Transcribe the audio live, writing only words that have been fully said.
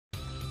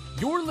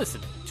You're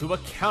listening to a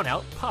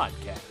Countout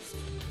Podcast.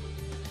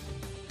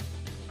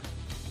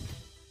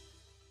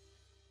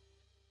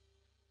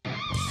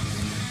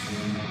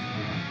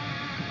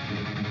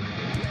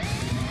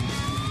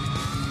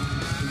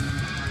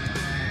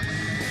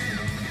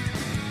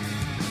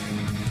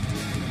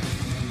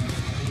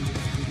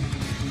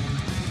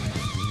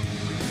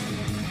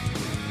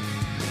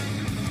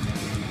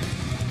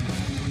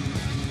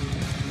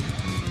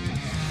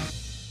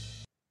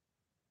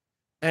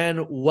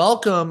 And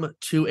welcome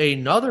to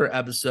another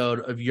episode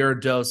of Your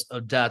Dose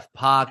of Death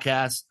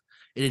podcast.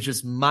 It is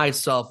just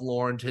myself,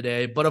 Lauren,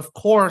 today. But of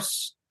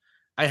course,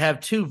 I have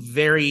two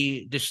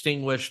very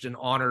distinguished and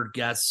honored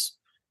guests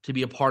to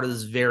be a part of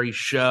this very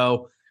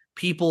show.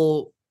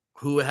 People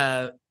who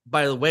have,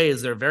 by the way,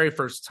 is their very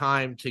first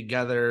time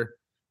together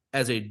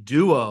as a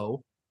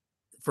duo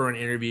for an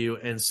interview,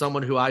 and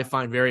someone who I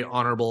find very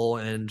honorable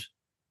and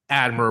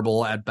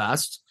admirable at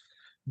best.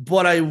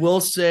 But I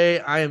will say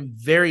I am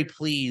very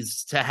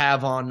pleased to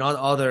have on none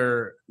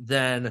other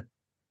than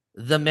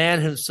the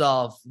man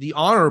himself, the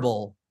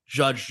Honorable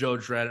Judge Joe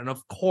Dred, and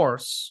of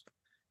course,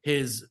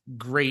 his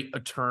great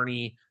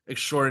attorney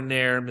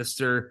extraordinaire,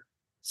 Mr.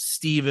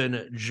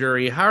 Stephen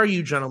Jury. How are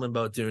you gentlemen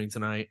both doing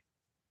tonight?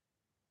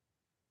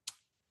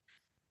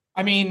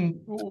 I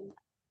mean,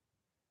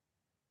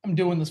 I'm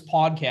doing this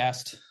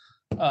podcast.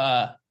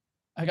 I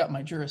got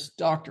my Juris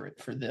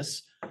Doctorate for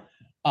this.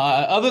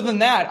 Other than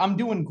that, I'm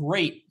doing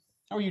great.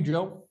 How are you,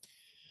 Joe?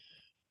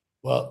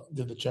 Well,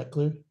 did the check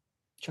clear?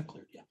 Check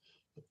cleared, yeah.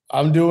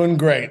 I'm doing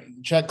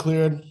great. Check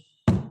cleared.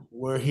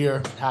 We're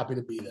here. Happy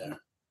to be there.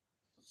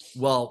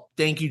 Well,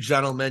 thank you,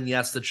 gentlemen.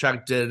 Yes, the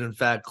check did, in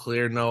fact,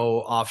 clear.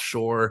 No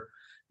offshore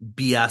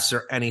BS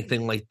or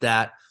anything like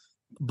that.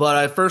 But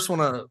I first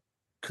want to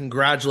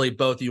congratulate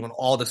both of you on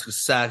all the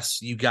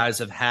success you guys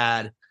have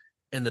had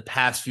in the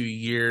past few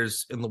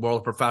years in the world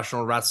of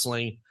professional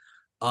wrestling.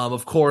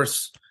 Of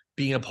course,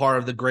 being a part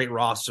of the great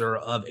roster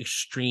of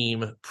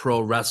Extreme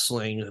Pro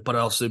Wrestling, but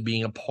also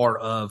being a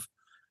part of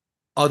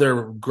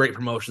other great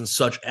promotions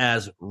such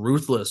as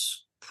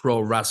Ruthless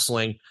Pro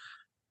Wrestling.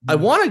 I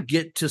want to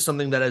get to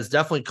something that has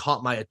definitely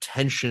caught my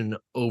attention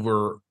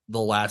over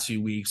the last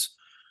few weeks.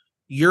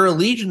 Your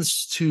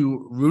allegiance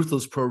to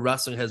Ruthless Pro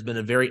Wrestling has been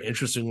a very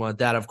interesting one.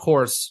 That, of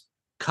course,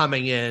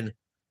 coming in,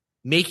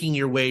 making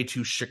your way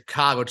to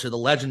Chicago to the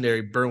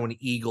legendary Berwyn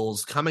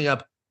Eagles, coming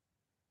up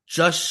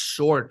just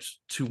short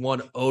to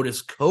one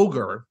Otis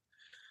Cogar.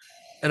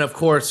 And of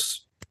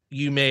course,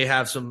 you may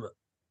have some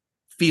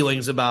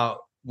feelings about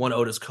one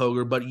Otis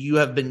Cogar, but you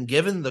have been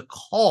given the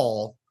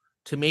call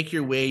to make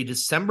your way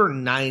December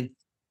 9th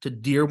to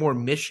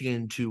Dearborn,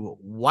 Michigan to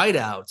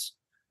Whiteouts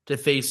to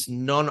face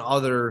none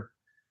other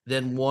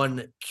than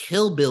one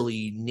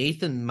Killbilly,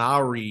 Nathan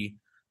Mowry.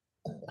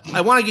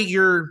 I want to get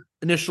your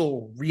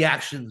initial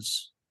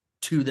reactions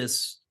to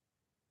this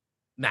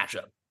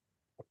matchup.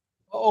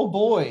 Oh,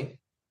 boy.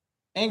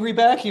 Angry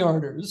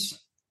backyarders.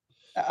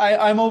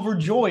 I'm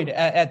overjoyed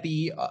at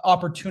the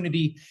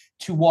opportunity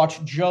to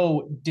watch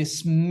Joe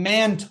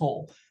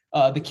dismantle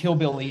the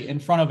Killbilly in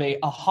front of a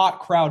hot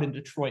crowd in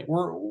Detroit.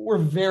 We're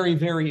very,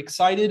 very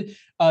excited.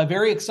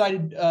 Very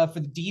excited for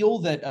the deal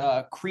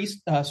that Chris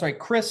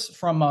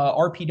from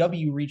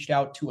RPW reached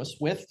out to us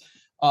with.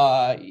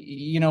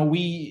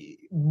 We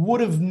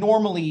would have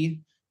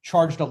normally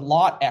charged a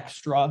lot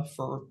extra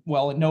for,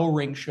 a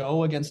no-ring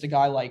show against a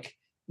guy like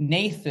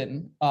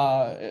Nathan,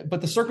 but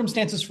the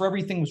circumstances for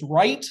everything was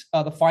right.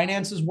 The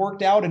finances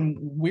worked out, and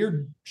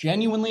we're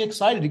genuinely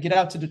excited to get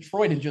out to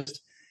Detroit and just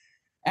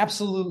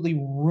absolutely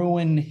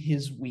ruin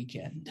his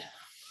weekend.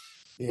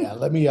 Yeah,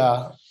 let me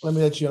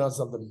let you in on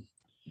something.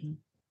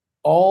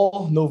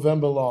 All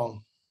November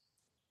long,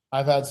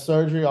 I've had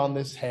surgery on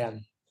this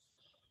hand.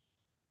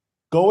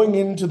 Going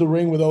into the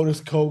ring with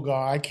Otis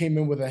Cogar, I came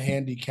in with a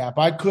handicap.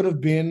 I could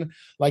have been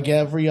like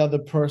every other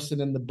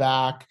person in the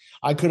back.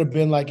 I could have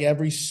been like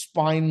every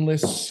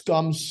spineless,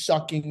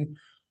 scum-sucking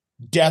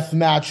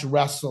deathmatch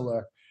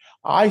wrestler.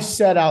 I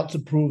set out to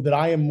prove that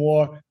I am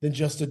more than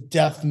just a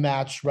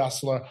deathmatch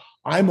wrestler.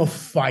 I'm a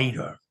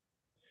fighter.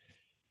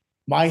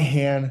 My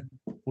hand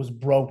was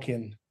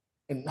broken.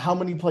 And how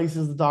many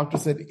places the doctor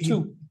said?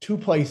 Two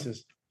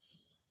places.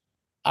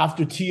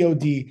 After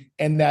TOD,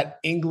 and that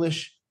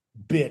English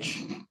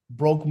bitch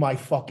broke my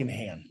fucking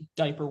hand.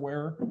 Diaper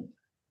wearer.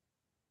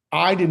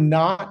 I did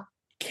not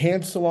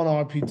cancel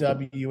on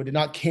RPW. I did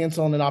not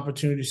cancel on an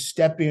opportunity to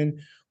step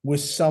in with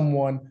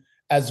someone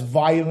as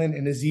violent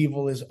and as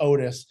evil as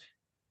Otis.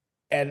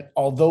 And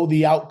although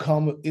the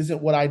outcome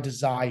isn't what I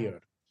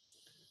desired,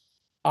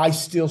 I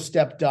still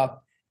stepped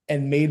up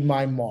and made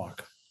my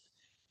mark.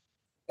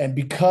 And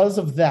because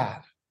of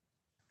that,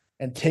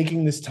 and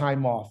taking this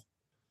time off,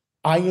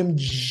 I am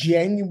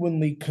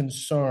genuinely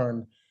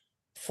concerned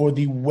for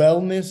the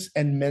wellness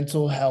and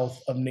mental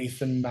health of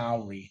Nathan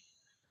Mowry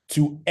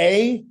to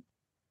A,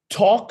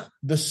 talk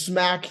the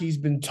smack he's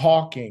been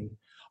talking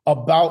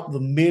about the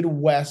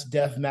Midwest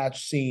deathmatch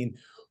scene,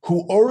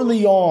 who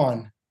early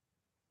on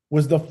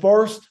was the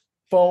first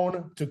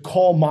phone to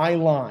call my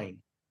line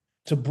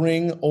to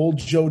bring old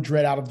Joe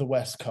Dred out of the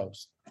West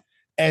Coast.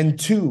 And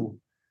two,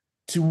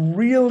 to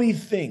really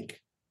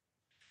think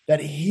that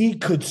he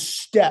could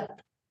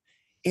step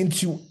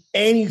into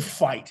any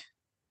fight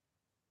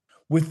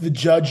with the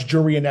judge,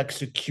 jury, and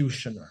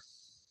executioner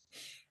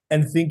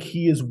and think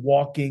he is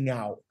walking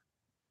out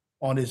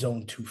on his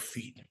own 2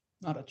 feet.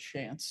 Not a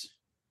chance.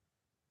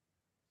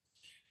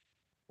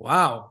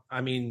 Wow.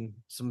 I mean,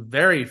 some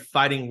very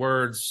fighting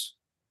words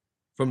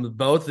from the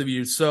both of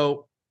you.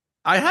 So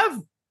I have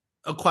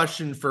a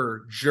question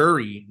for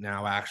jury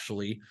now,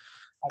 actually.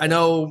 I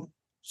know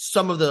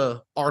some of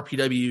the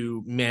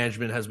RPW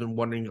management has been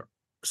wondering,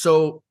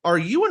 so are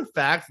you in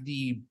fact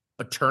the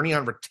attorney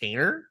on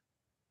retainer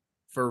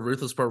for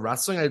Ruthless Pro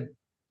Wrestling? It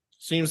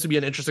seems to be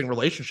an interesting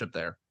relationship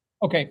there.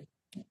 Okay,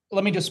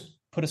 let me just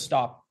put a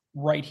stop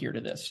right here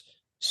to this.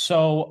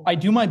 So I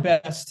do my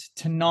best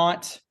to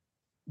not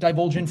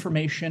divulge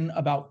information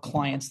about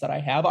clients that I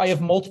have. I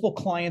have multiple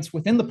clients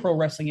within the pro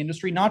wrestling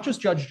industry, not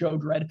just Judge Joe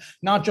Dred,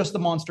 not just the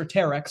Monster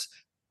Terex.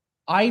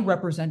 I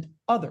represent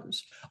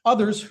others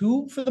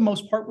who, for the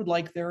most part, would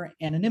like their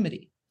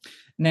anonymity.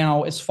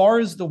 Now, as far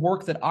as the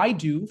work that I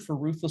do for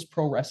Ruthless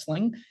Pro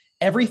Wrestling,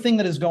 everything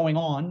that is going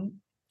on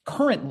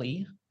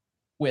currently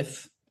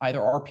with either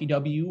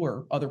RPW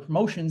or other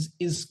promotions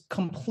is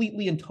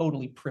completely and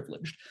totally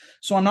privileged.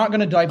 So I'm not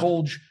going to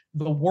divulge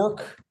the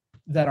work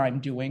that I'm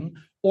doing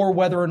or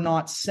whether or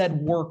not said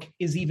work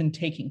is even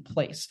taking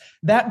place.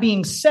 That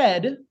being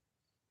said,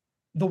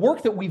 the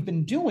work that we've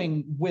been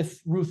doing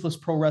with Ruthless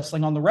Pro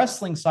Wrestling on the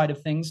wrestling side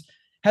of things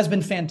has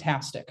been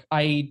fantastic.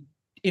 I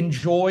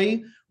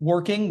enjoy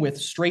working with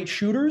straight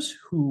shooters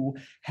who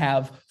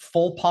have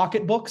full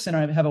pocketbooks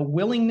and have a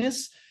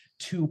willingness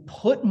to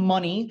put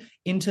money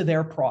into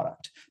their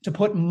product, to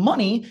put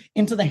money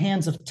into the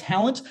hands of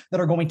talent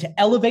that are going to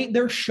elevate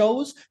their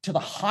shows to the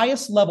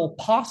highest level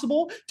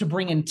possible, to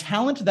bring in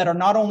talent that are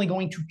not only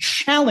going to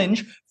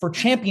challenge for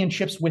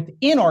championships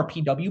within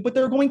RPW, but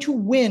they're going to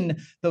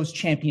win those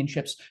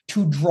championships,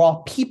 to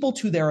draw people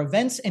to their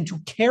events and to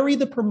carry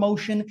the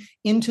promotion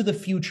into the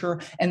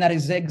future. And that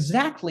is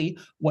exactly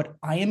what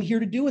I am here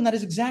to do. And that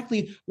is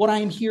exactly what I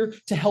am here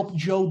to help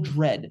Joe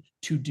Dred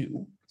to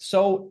do.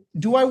 So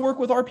do I work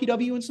with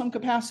RPW in some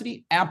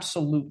capacity?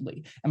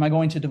 Absolutely. Am I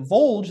going to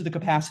divulge the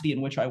capacity in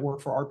which I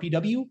work for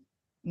RPW?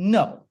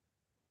 No.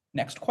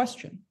 Next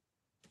question.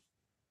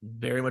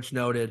 Very much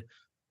noted.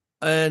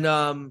 And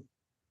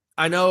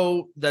I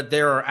know that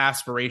there are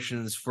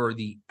aspirations for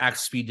the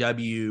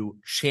XPW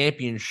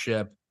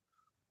championship.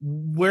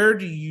 Where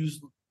do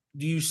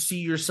you see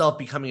yourself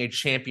becoming a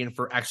champion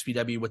for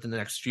XPW within the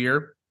next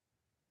year?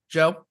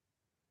 Joe?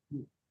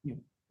 You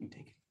take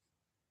it.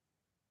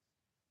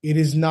 It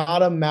is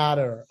not a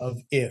matter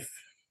of if,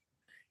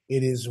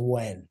 it is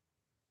when.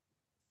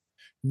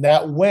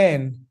 That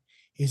when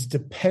is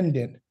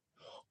dependent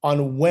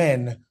on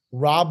when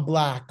Rob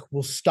Black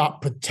will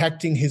stop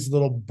protecting his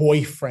little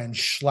boyfriend,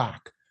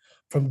 Schlack,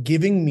 from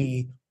giving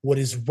me what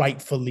is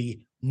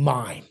rightfully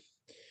mine.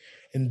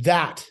 And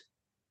that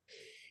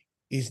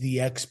is the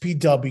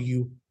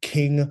XPW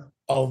King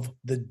of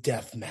the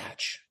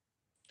Deathmatch.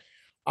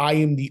 I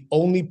am the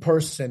only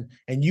person,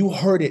 and you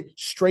heard it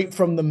straight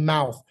from the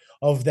mouth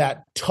of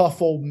that tough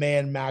old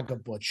man MAGA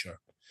butcher.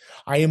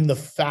 I am the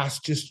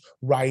fastest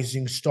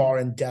rising star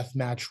in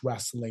deathmatch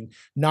wrestling,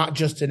 not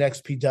just in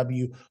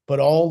XPW, but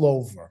all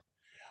over.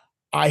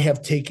 I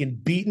have taken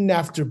beating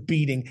after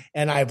beating,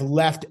 and I've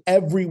left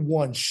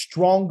everyone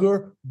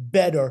stronger,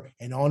 better,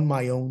 and on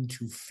my own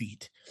 2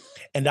 feet.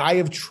 And I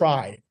have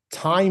tried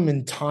time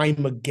and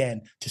time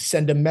again to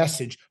send a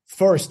message,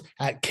 first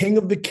at King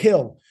of the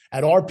Kill,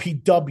 at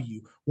RPW,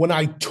 when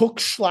I took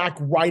Schlack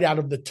right out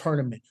of the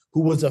tournament,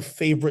 who was a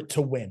favorite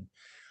to win.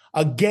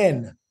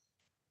 Again,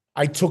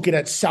 I took it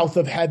at South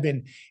of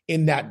Heaven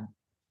in that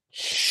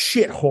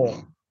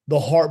shithole, the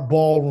Hart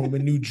Ballroom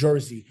in New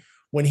Jersey,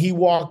 when he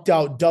walked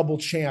out double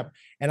champ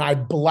and I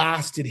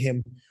blasted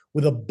him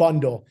with a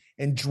bundle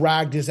and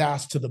dragged his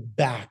ass to the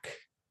back.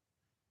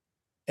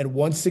 And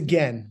once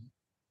again,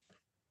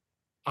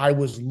 I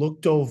was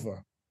looked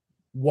over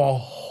while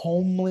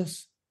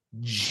homeless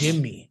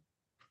Jimmy,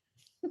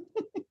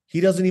 he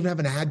doesn't even have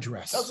an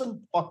address,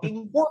 Doesn't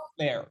fucking work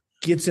there.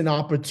 gets an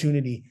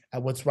opportunity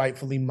at what's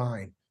rightfully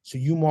mine. So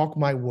you mark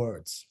my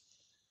words.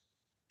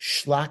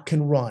 Schlack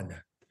can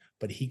run,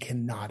 but he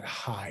cannot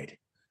hide.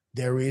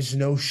 There is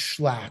no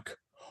Schlack,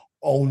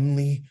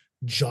 only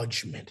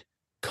judgment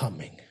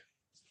coming.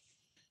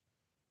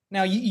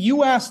 Now,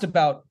 you asked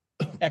about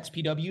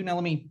XPW. Now,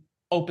 let me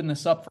open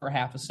this up for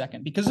half a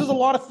second, because there's a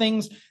lot of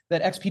things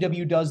that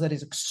XPW does that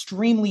is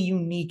extremely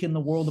unique in the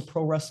world of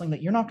pro wrestling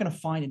that you're not going to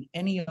find in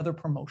any other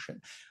promotion.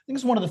 I think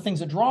it's one of the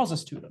things that draws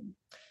us to them.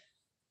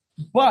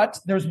 But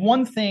there's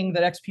one thing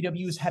that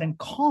XPW has had in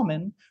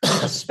common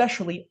with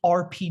especially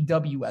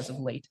RPW as of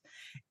late,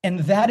 and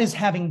that is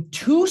having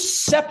two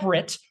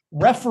separate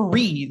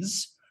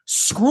referees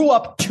screw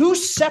up two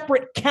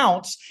separate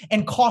counts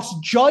and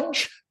cost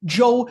Judge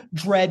Joe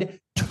Dred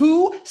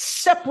two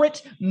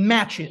separate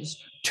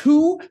matches,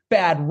 two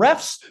bad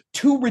refs,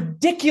 two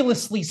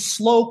ridiculously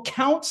slow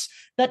counts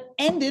that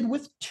ended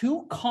with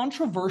two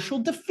controversial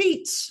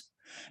defeats.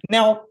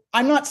 Now,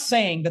 I'm not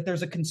saying that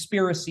there's a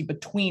conspiracy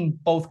between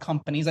both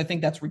companies. I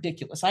think that's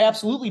ridiculous. I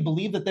absolutely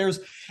believe that there's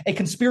a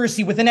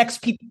conspiracy within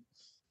XP.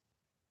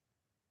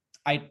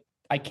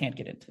 I can't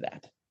get into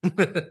that.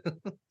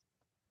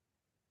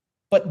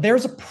 But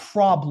there's a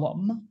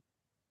problem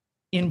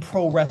in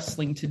pro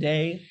wrestling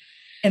today,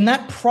 and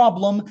that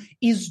problem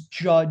is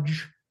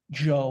Judge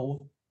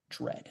Joe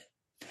Dred.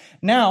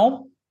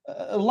 Now,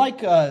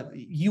 like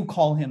you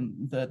call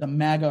him the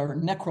MAGA or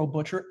Necro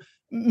Butcher,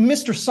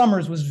 Mr.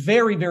 Summers was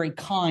very, very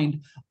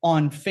kind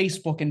on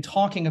Facebook in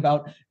talking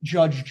about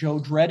Judge Joe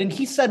Dred. And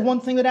he said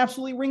one thing that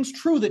absolutely rings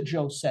true that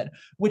Joe said,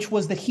 which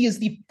was that he is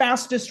the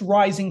fastest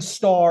rising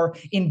star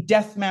in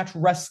deathmatch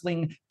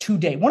wrestling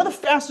today. One of the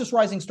fastest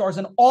rising stars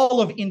in all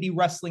of indie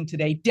wrestling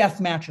today,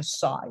 deathmatch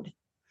aside.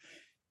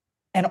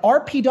 And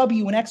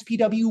RPW and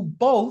XPW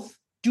both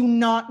do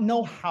not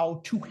know how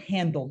to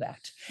handle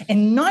that.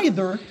 And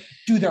neither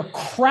do their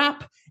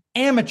crap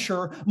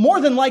amateur,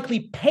 more than likely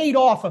paid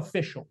off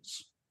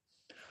officials.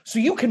 So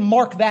you can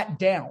mark that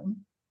down,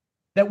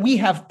 that we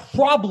have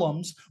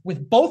problems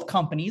with both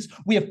companies.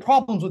 We have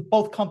problems with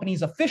both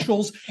companies'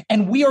 officials,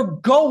 and we are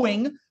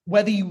going,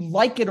 whether you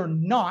like it or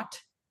not,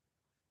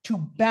 to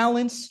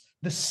balance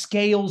the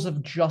scales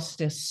of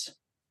justice,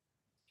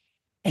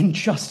 and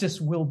justice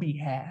will be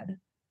had.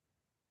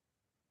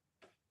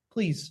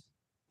 Please,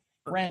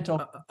 rant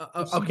over.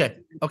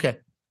 Okay.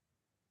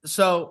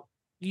 So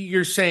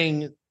you're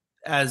saying,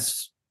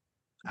 as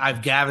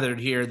I've gathered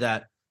here,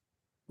 that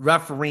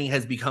refereeing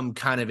has become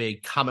kind of a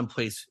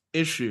commonplace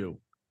issue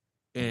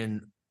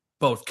in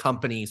both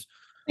companies.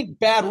 I think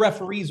bad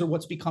referees are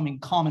what's becoming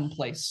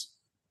commonplace.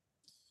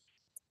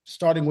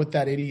 Starting with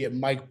that idiot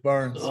Mike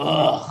Burns,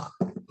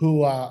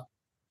 who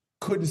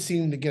couldn't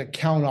seem to get a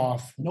count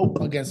off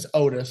against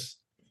Otis.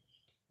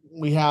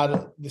 We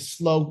had the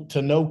slow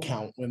to no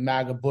count with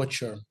MAGA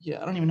Butcher.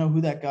 Yeah, I don't even know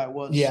who that guy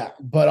was. Yeah,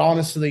 but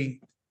honestly,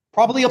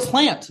 probably a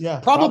plant. Yeah,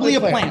 probably a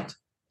plant.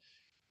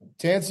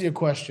 To answer your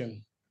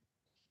question,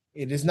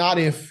 it is not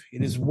if,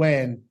 it is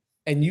when.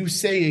 And you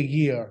say a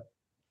year.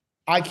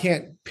 I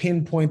can't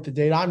pinpoint the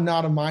date. I'm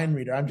not a mind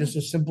reader. I'm just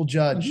a simple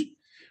judge. Mm-hmm.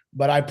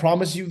 But I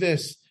promise you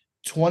this,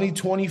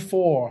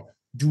 2024,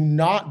 do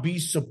not be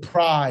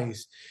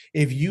surprised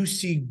if you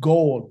see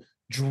gold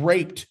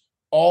draped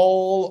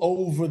all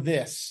over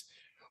this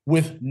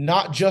with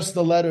not just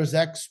the letters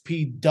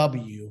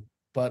XPW,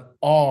 but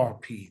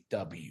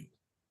RPW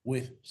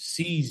with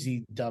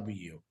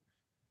CZW.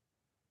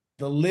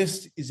 The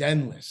list is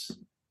endless.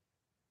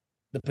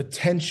 The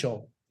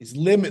potential is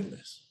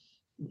limitless.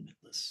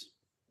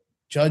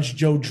 Judge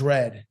Joe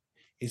Dred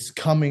is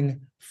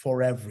coming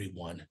for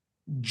everyone.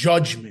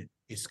 Judgment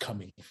is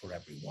coming for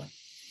everyone.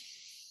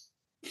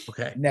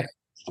 Okay. Next.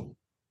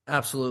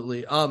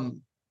 Absolutely.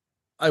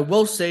 I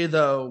will say,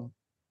 though,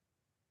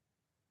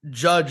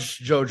 Judge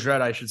Joe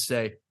Dred, I should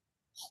say,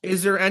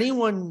 is there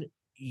anyone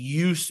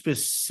you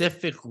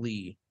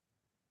specifically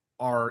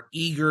are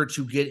eager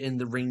to get in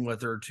the ring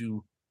with or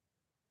to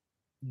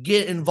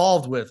get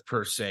involved with,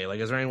 per se? Like,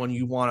 is there anyone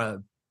you want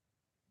to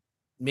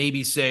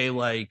maybe say,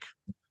 like,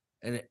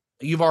 and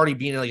you've already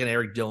been like an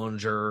Eric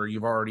Dillinger,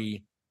 you've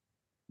already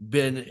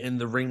been in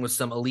the ring with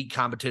some elite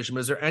competition,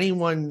 but is there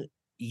anyone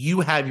you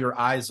have your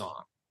eyes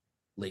on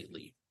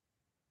lately?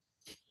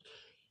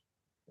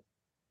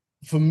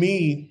 For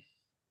me,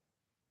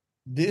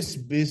 this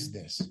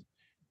business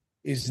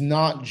is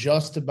not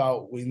just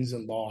about wins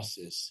and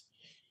losses.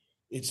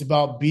 It's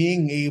about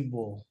being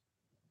able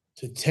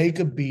to take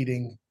a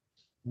beating,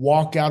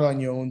 walk out on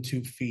your own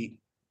 2 feet,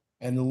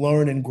 and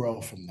learn and grow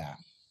from that.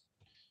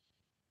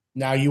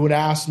 Now, you would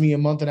ask me a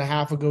month and a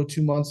half ago,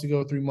 2 months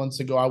ago, 3 months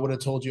ago, I would have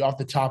told you off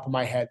the top of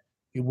my head,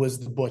 it was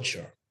the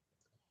Butcher.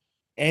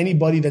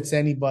 Anybody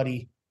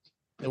that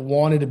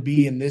wanted to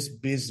be in this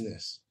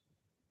business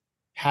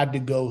had to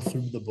go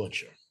through the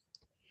Butcher.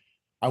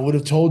 I would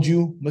have told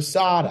you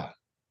Masada,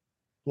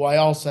 who I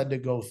also had to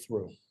go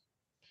through.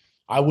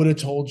 I would have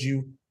told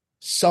you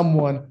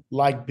someone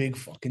like Big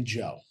fucking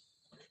Joe.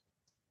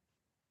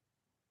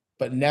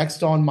 But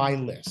next on my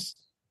list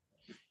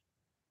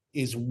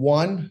is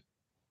one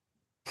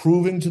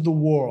proving to the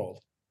world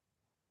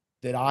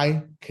that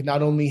I can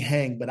not only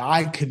hang, but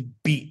I can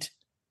beat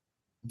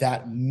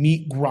that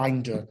meat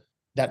grinder,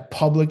 that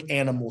public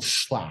animal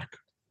slack.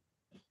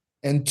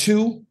 And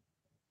 2,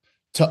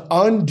 to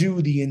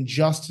undo the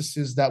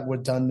injustices that were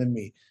done to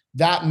me.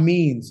 That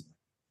means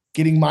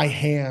getting my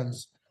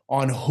hands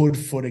on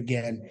Hoodfoot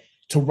again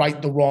to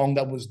right the wrong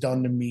that was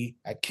done to me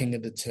at King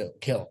of the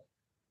Kill.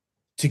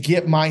 To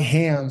get my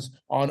hands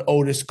on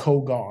Otis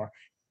Kogar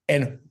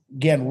and,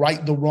 again,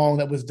 right the wrong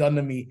that was done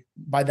to me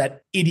by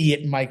that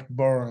idiot Mike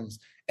Burns.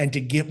 And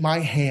to get my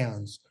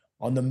hands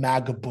on the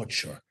MAGA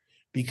Butcher.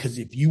 Because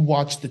if you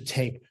watch the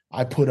tape,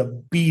 I put a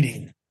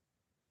beating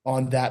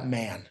on that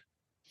man.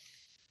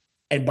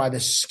 And by the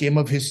skim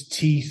of his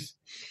teeth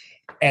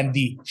and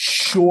the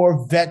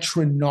sure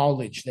veteran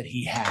knowledge that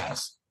he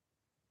has,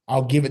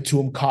 I'll give it to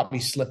him, caught me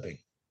slipping.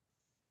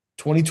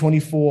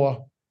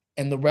 2024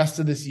 and the rest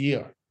of this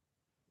year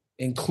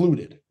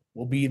included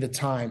will be the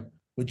time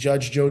with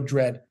Judge Joe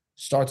Dred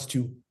starts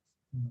to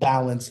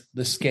balance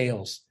the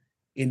scales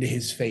into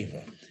his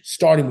favor,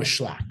 starting with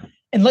Schlack.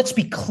 And let's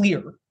be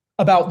clear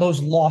about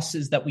those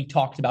losses that we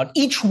talked about.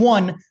 Each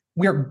one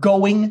we're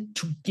going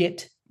to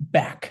get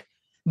back.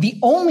 The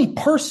only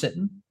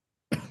person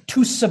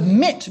to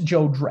submit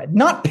Joe Dred,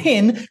 not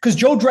pin, because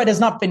Joe Dred has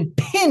not been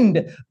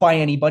pinned by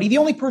anybody. The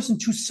only person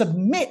to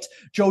submit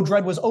Joe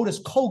Dred was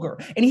Otis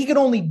Koger, and he could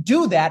only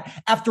do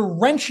that after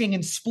wrenching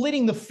and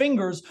splitting the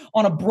fingers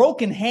on a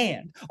broken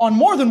hand. On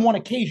more than one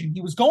occasion,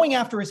 he was going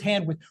after his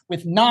hand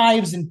with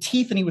knives and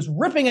teeth, and he was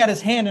ripping at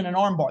his hand in an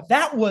armbar.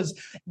 That was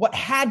what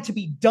had to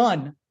be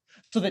done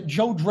so that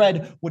Joe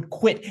Dred would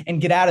quit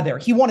and get out of there.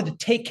 He wanted to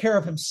take care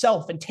of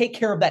himself and take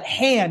care of that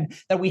hand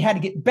that we had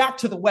to get back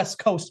to the West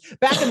Coast,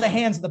 back in the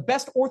hands of the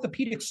best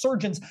orthopedic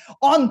surgeons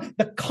on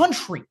the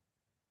country.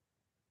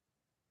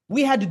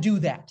 We had to do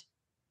that.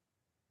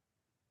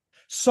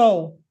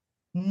 So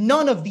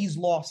none of these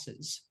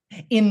losses,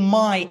 in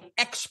my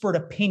expert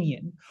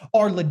opinion,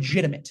 are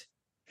legitimate.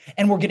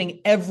 And we're getting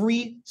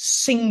every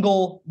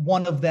single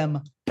one of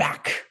them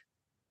back.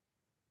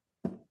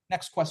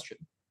 Next question.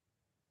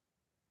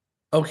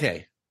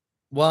 Okay.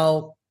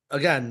 Well,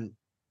 again,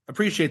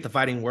 appreciate the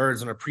fighting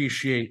words and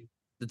appreciate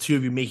the two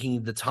of you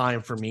making the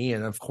time for me.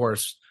 And of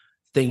course,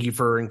 thank you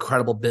for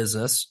incredible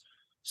business.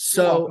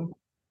 So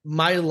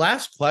my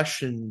last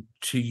question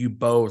to you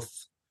both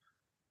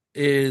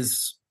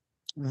is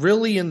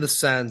really in the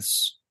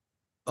sense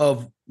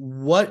of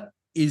what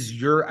is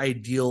your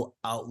ideal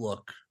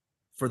outlook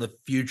for the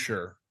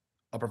future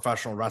of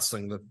professional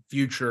wrestling, the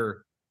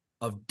future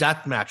of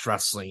deathmatch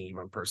wrestling,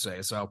 even per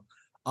se. So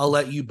I'll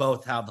let you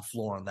both have the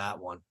floor on that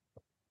one.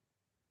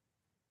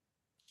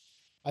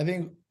 I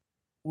think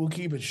we'll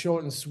keep it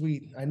short and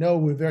sweet. I know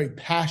we're very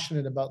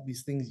passionate about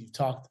these things you've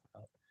talked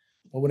about,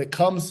 but when it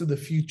comes to the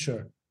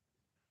future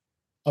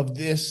of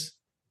this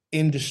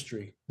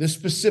industry, this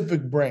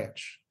specific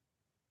branch,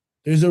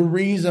 there's a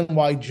reason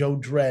why Joe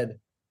Dred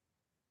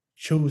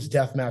chose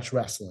deathmatch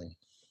wrestling.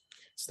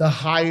 It's the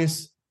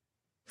highest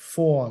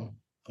form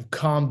of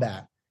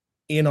combat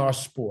in our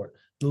sport.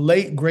 The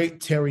late,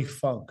 great Terry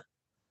Funk,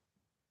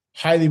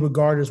 highly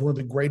regarded as one of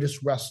the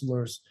greatest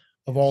wrestlers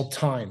of all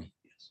time,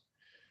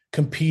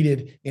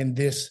 competed in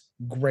this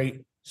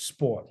great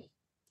sport.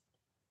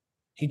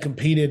 He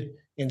competed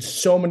in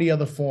so many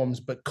other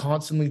forms, but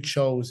constantly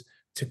chose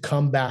to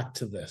come back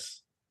to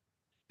this.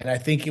 And I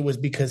think it was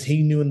because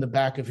he knew in the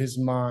back of his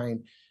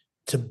mind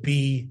to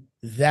be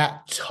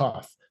that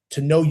tough,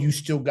 to know you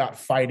still got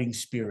fighting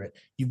spirit.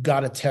 You've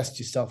got to test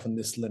yourself in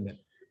this limit.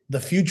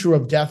 The future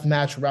of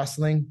deathmatch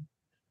wrestling,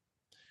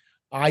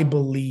 I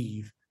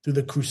believe, through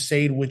the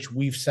crusade which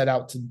we've set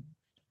out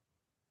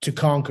to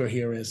conquer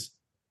here, is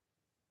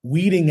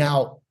weeding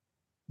out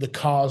the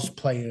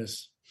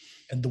cosplayers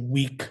and the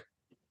weak.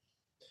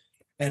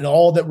 And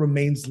all that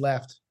remains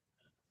left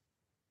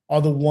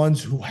are the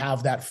ones who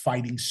have that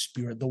fighting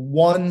spirit, the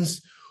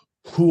ones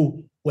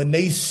who, when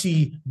they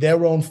see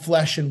their own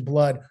flesh and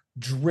blood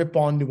drip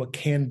onto a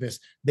canvas,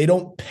 they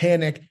don't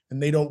panic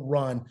and they don't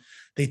run.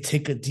 They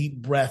take a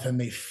deep breath and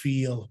they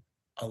feel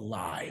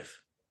alive.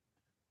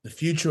 The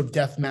future of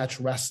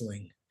deathmatch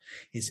wrestling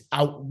is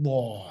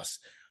outlaws,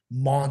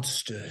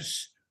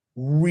 monsters,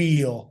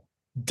 real,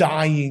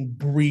 dying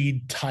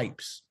breed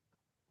types,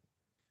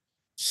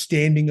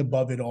 standing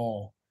above it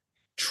all,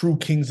 true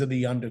kings of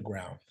the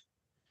underground.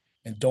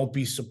 And don't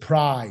be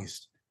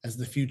surprised as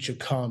the future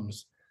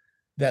comes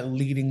that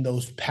leading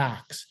those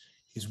packs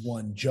is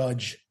one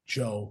Judge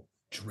Joe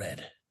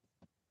Dred.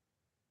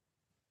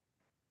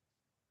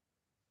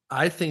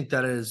 I think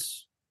that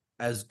is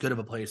as good of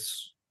a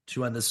place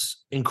to end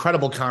this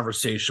incredible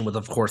conversation with,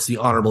 of course, the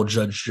Honorable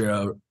Judge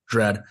Joe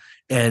Dred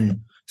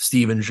and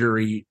Stephen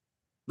Jury.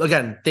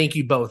 Again, thank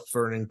you both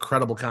for an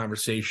incredible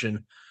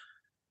conversation.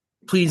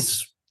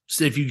 Please,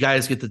 if you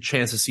guys get the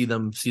chance to see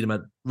them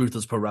at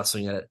Ruthless Pro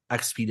Wrestling, at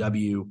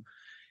XPW,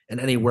 and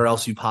anywhere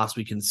else you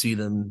possibly can see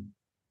them.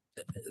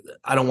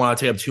 I don't want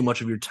to take up too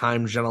much of your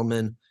time,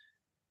 gentlemen.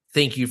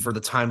 Thank you for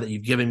the time that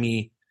you've given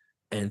me.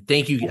 And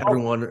thank you,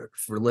 everyone,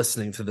 for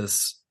listening to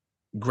this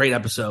great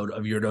episode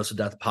of Your Dose of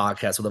Death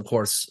podcast with, of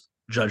course,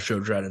 Judge Joe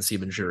Dred and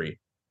Stephen Jury.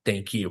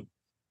 Thank you.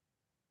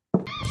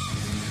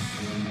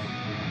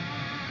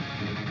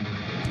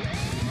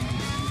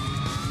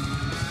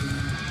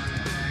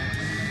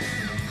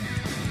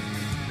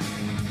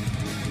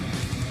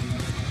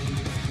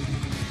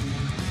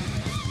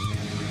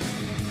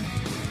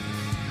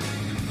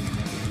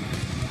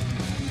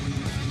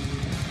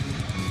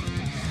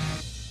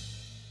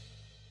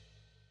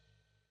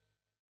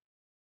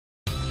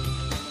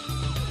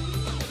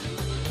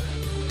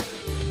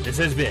 This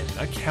has been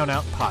a Count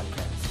Out Podcast.